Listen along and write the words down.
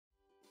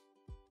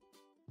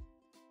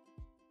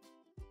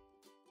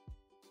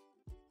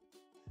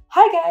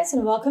Hi guys,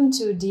 and welcome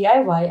to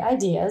DIY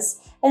Ideas,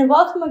 and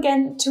welcome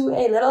again to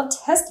a little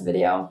test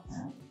video.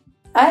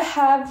 I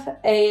have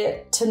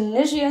a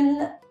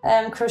Tunisian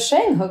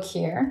crocheting hook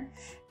here,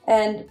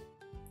 and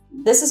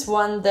this is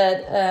one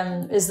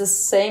that is the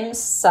same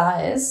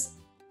size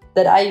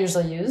that I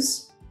usually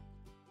use.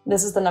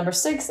 This is the number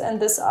 6, and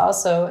this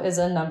also is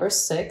a number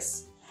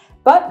 6.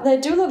 But they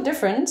do look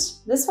different.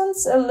 This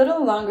one's a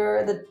little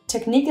longer, the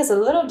technique is a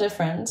little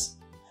different,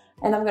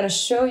 and I'm going to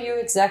show you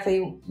exactly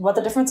what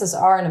the differences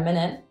are in a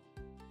minute.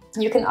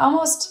 You can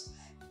almost,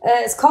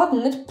 it's called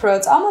KnitPro,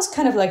 it's almost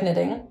kind of like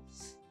knitting.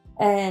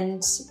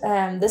 And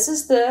this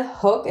is the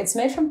hook, it's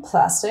made from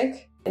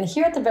plastic. And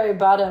here at the very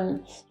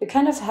bottom, you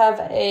kind of have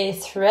a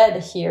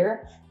thread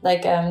here,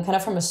 like kind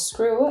of from a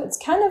screw.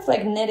 It's kind of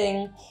like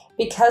knitting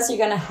because you're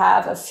going to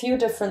have a few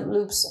different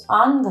loops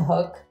on the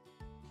hook.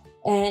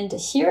 And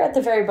here at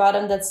the very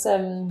bottom, that's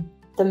the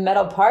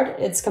metal part.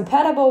 It's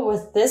compatible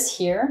with this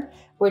here,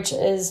 which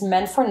is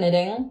meant for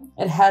knitting.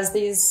 It has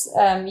these,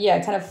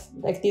 kind of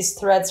like these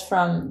threads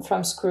from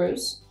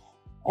screws.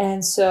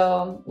 And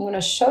so I'm going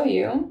to show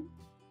you.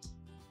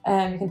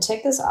 You can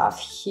take this off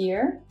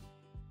here.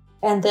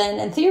 And then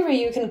in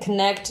theory, you can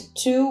connect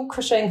two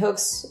crocheting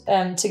hooks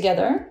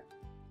together.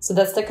 So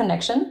that's the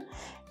connection.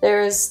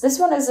 This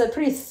one is a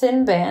pretty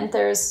thin band.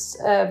 There's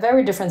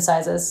very different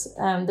sizes.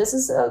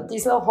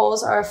 These little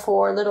holes are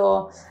for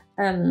little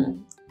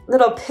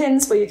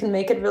pins where you can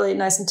make it really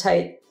nice and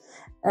tight.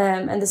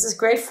 And this is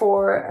great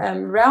for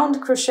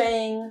round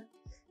crocheting,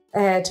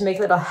 to make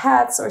little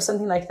hats or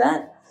something like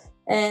that.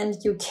 And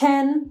you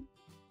can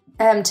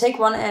take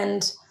one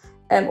end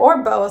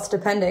or both,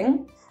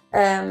 depending.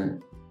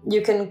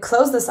 You can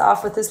close this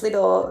off with this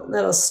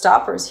little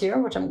stoppers here,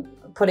 which I'm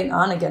putting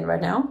on again right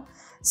now,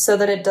 so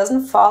that it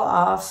doesn't fall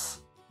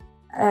off.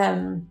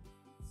 And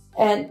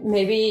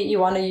maybe you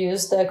want to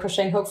use the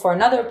crocheting hook for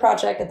another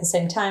project at the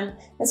same time.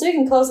 And so you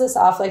can close this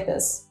off like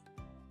this.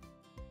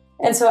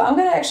 And so I'm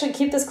going to actually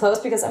keep this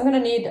closed because I'm going to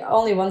need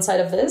only one side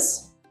of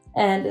this.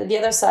 And the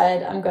other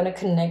side I'm going to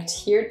connect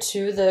here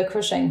to the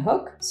crocheting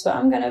hook. So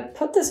I'm going to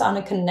put this on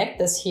and connect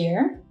this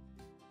here.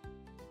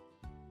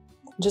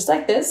 Just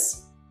like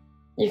this.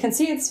 You can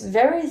see it's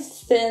very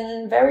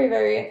thin,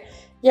 very,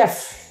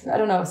 I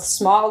don't know,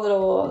 small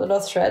little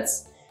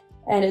threads.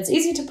 And it's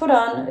easy to put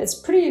on. It's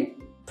pretty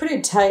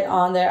tight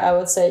on there, I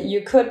would say.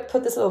 You could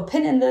put this little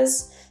pin in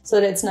this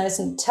so that it's nice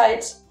and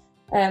tight.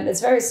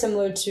 It's very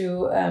similar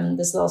to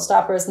this little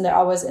stoppers, and they're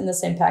always in the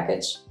same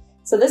package.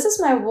 So this is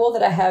my wool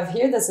that I have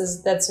here.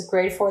 That's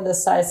great for the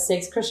size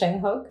 6 crocheting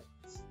hook.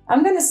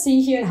 I'm going to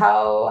see here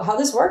how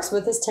this works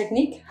with this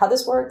technique, how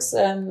this works,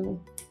 how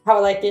I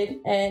like it,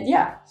 and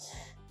yeah.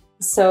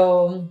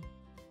 So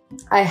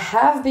I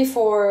have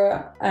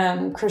before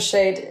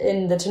crocheted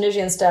in the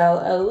Tunisian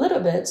style a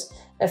little bit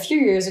a few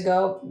years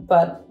ago,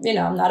 but you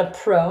know, I'm not a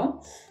pro.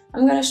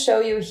 I'm going to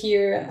show you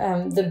here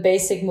the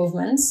basic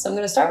movements. So I'm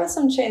going to start with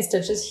some chain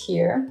stitches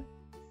here.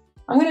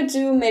 I'm going to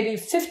do maybe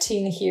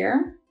 15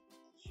 here.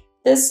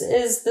 This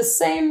is the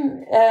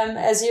same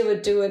as you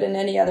would do it in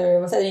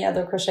with any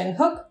other crocheting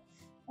hook.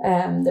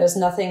 There's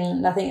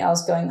nothing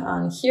else going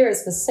on here.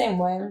 It's the same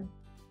way.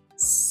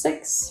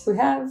 6, we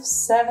have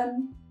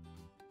 7,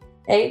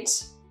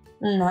 8,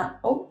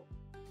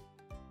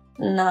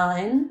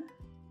 9,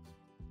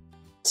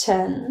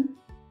 10.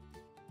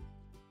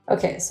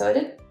 Okay, so I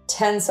did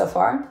 10 so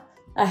far.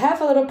 I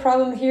have a little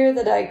problem here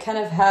that I kind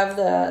of have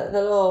the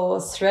little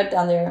thread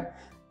down there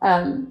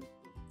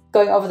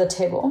going over the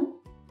table.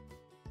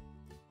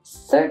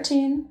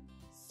 13,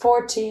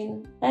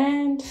 14,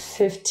 and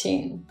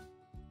 15.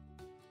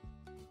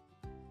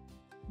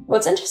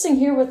 What's interesting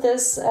here with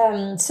this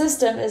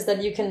system is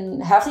that you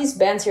can have these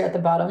bands here at the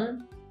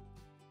bottom,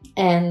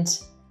 and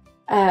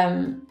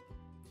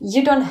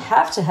you don't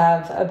have to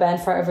have a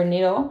band for every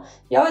needle.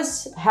 You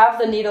always have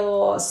the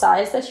needle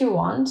size that you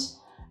want.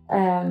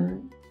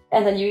 And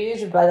then you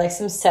usually buy like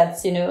some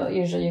sets, you know,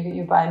 usually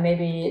you buy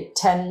maybe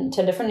 10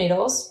 different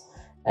needles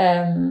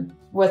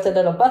with a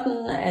little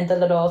button and the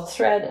little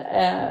thread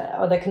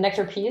or the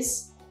connector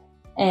piece.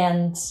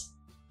 And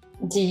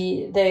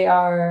they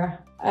are,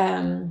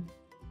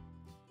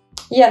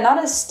 not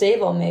as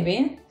stable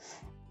maybe.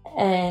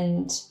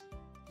 And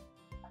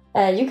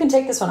you can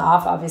take this one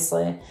off,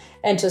 obviously,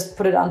 and just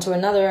put it onto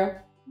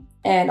another,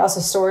 and also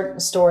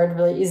store it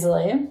really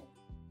easily,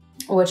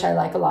 which I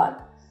like a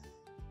lot.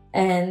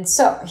 And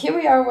so here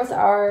we are with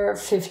our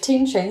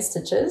 15 chain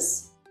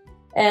stitches.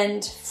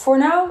 And for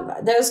now,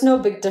 there's no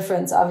big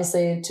difference,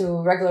 obviously,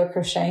 to regular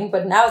crocheting,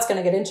 but now it's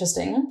going to get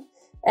interesting.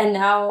 And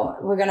now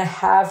we're going to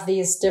have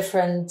these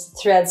different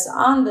threads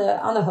on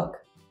the hook.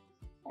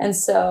 And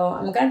so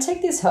I'm going to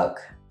take this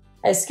hook.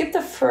 I skip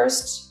the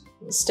first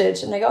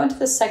stitch and I go into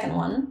the second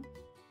one.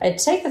 I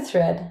take the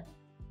thread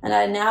and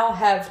I now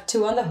have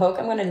 2 on the hook.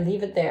 I'm going to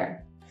leave it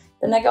there.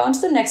 Then I go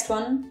into the next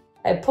one.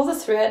 I pull the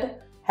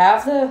thread,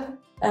 have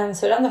the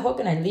thread on the hook,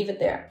 and I leave it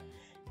there.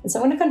 And so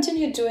I'm going to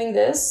continue doing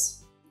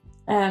this.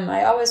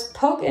 I always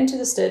poke into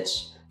the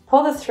stitch,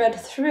 pull the thread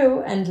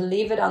through, and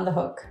leave it on the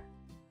hook.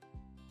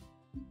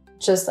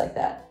 Just like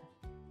that.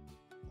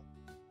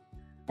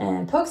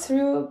 and poke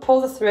through,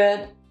 pull the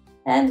thread,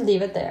 and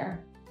leave it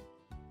there.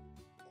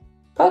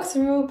 Poke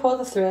through, pull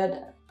the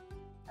thread,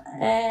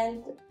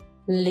 and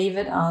leave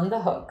it on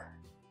the hook.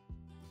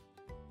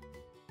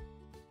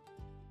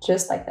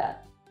 Just like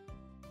that.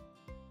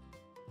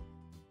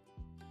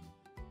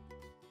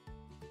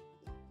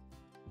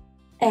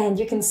 And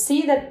you can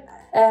see that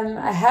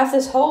I have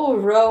this whole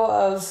row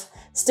of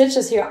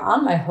stitches here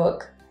on my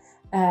hook,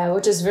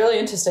 which is really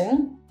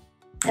interesting.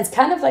 It's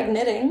kind of like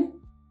knitting,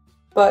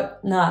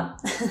 but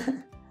not.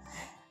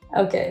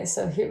 Okay,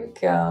 so here we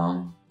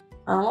go.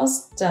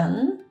 Almost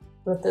done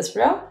with this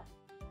row.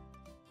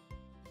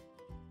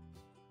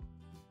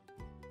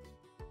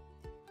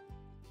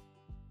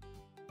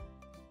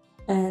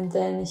 And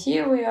then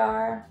here we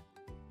are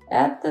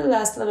at the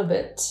last little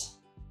bit.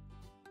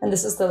 And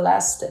this is the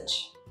last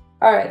stitch.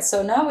 All right,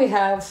 so now we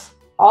have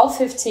all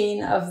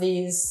 15 of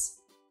these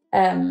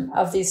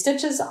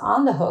stitches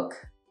on the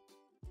hook.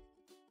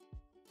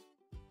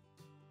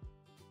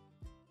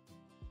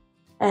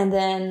 And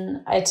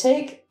then I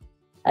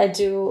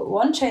do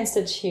one chain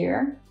stitch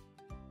here.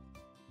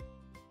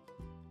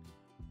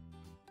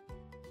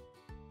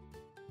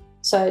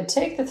 So I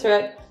take the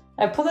thread,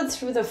 I pull it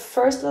through the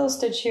first little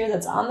stitch here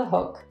that's on the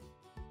hook,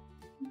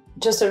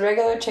 just a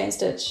regular chain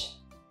stitch,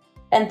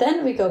 and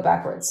then we go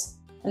backwards.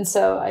 And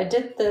so I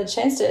did the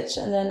chain stitch,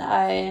 and then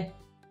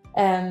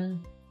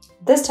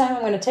this time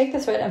I'm going to take the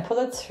thread and pull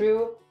it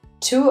through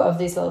 2 of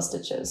these little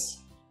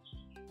stitches.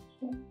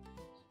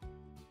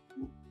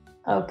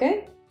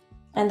 Okay,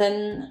 and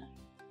then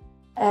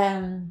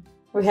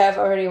we have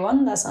already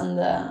one that's on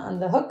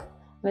the hook.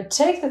 I'm going to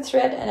take the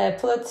thread and I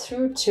pull it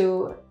through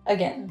 2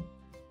 again.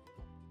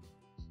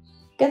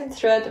 Get the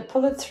thread,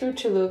 pull it through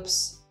 2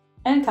 loops,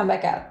 and come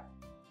back out.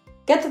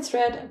 Get the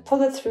thread,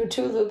 pull it through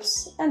 2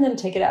 loops, and then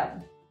take it out.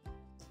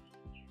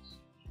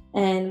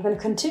 And I'm going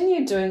to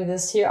continue doing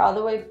this here all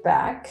the way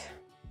back.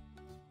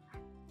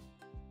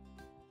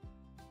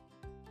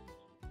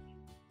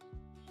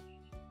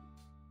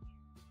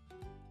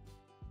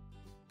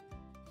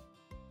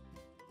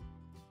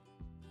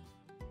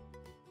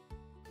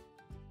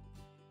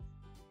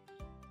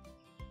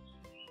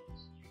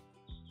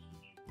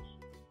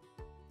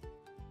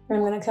 I'm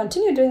going to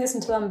continue doing this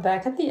until I'm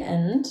back at the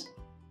end.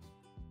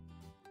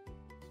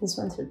 This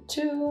one through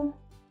 2.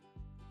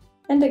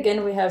 And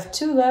again, we have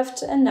 2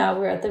 left, and now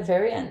we're at the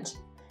very end.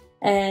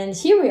 And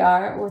here we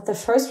are with the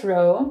first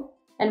row,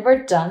 and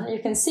we're done. You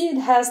can see it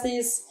has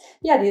these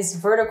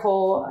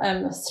vertical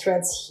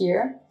threads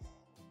here.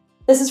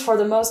 This is for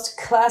the most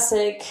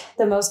classic,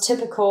 the most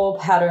typical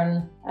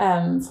pattern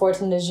for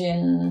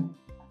Tunisian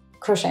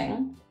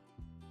crocheting.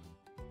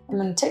 I'm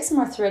going to take some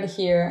more thread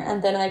here,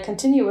 and then I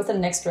continue with the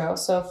next row.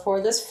 So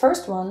for this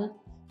first one,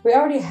 we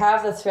already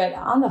have the thread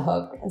on the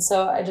hook, and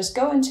so I just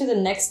go into the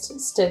next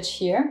stitch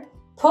here,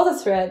 pull the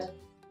thread.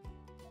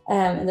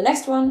 In the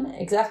next one,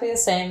 exactly the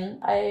same.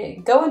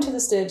 I go into the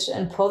stitch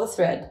and pull the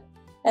thread.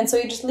 And so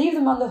you just leave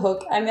them on the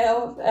hook. I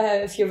know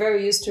if you're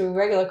very used to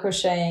regular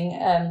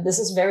crocheting, this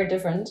is very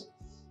different.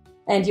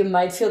 And you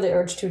might feel the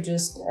urge to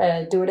just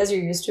do it as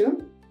you're used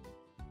to.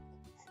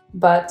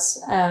 But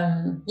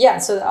yeah,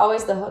 so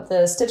always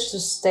the stitch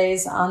just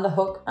stays on the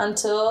hook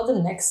until the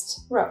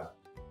next row.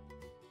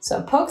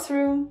 So poke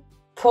through,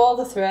 pull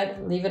the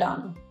thread, leave it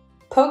on.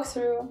 Poke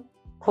through,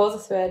 pull the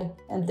thread,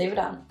 and leave it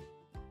on.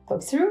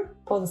 Poke through,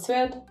 pull the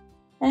thread,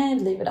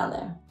 and leave it on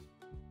there.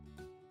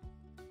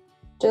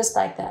 Just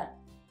like that.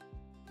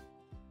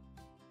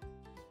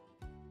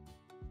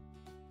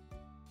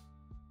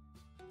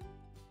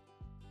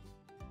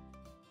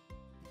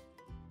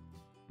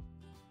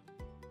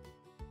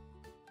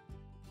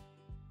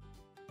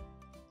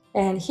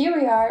 And here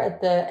we are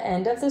at the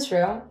end of this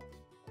row.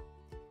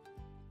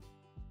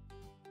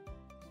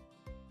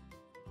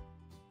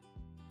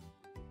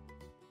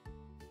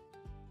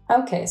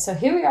 Okay, so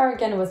here we are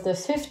again with the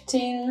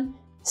 15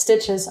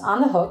 stitches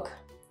on the hook.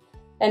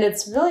 And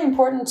it's really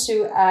important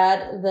to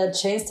add the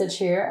chain stitch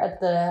here at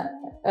the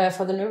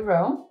for the new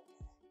row.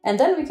 And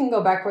then we can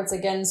go backwards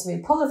again. So we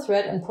pull the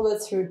thread and pull it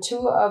through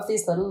 2 of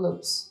these little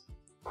loops.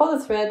 Pull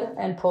the thread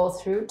and pull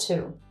through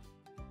 2.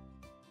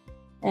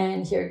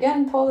 And here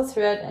again, pull the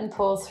thread and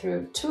pull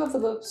through 2 of the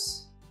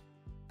loops.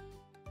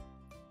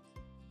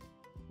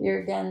 Here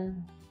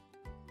again.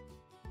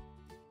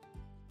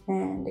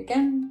 And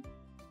again.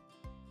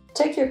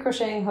 Take your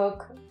crocheting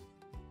hook,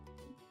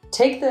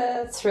 take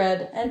the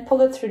thread and pull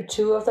it through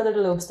 2 of the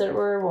little loops that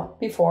were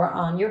before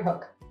on your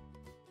hook.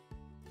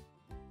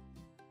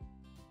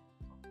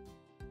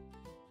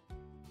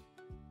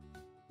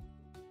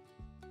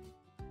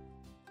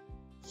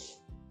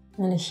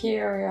 And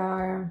here we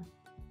are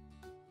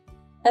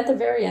at the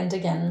very end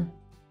again,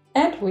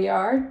 and we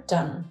are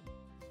done.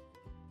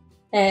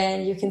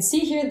 And you can see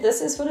here,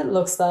 this is what it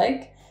looks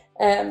like.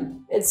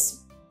 It's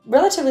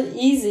relatively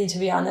easy, to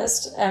be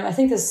honest. I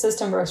think this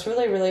system works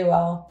really, really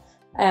well.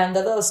 The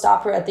little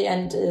stopper at the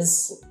end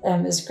is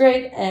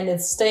great, and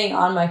it's staying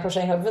on my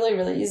crocheting hook really,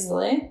 really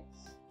easily.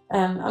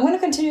 I'm going to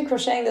continue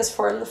crocheting this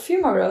for a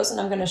few more rows, and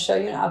I'm going to show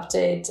you an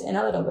update in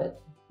a little bit.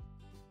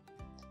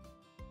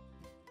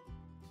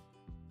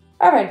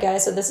 Alright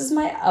guys, so this is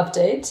my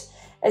update.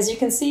 As you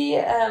can see,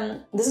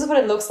 this is what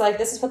it looks like.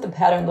 This is what the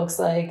pattern looks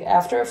like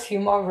after a few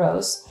more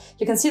rows.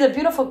 You can see the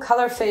beautiful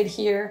color fade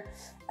here.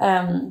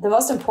 The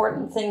most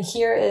important thing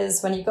here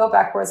is when you go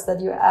backwards that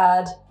you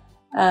add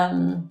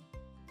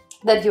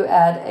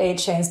a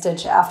chain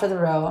stitch after the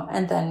row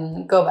and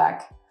then go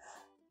back.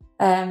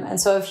 And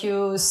so if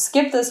you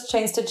skip this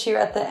chain stitch here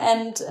at the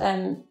end,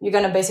 you're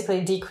going to basically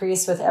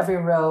decrease with every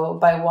row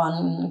by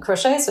 1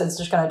 crochet. So it's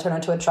just going to turn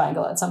into a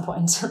triangle at some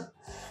point.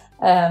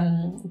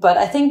 But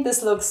I think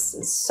this looks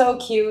so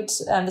cute.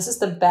 This is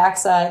the back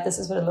side. This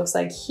is what it looks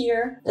like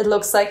here. It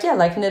looks like, yeah,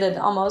 like knitted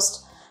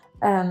almost.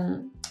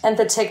 And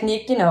the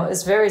technique, you know,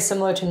 is very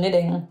similar to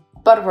knitting,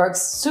 but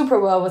works super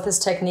well with this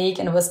technique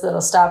and with the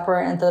little stopper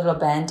and the little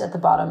band at the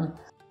bottom.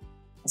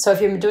 So if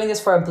you're doing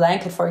this for a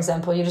blanket, for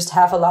example, you just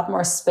have a lot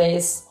more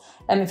space.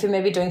 And if you're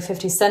maybe doing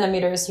 50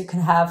 centimeters, you can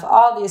have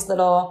all these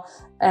little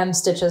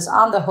stitches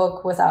on the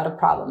hook without a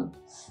problem.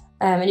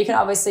 And you can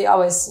obviously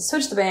always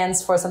switch the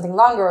bands for something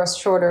longer or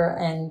shorter.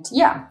 And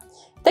yeah,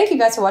 thank you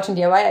guys for watching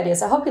DIY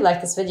Ideas. I hope you liked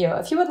this video.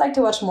 If you would like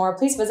to watch more,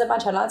 please visit my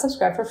channel and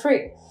subscribe for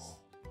free.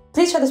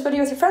 Please share this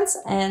video with your friends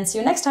and see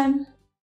you next time.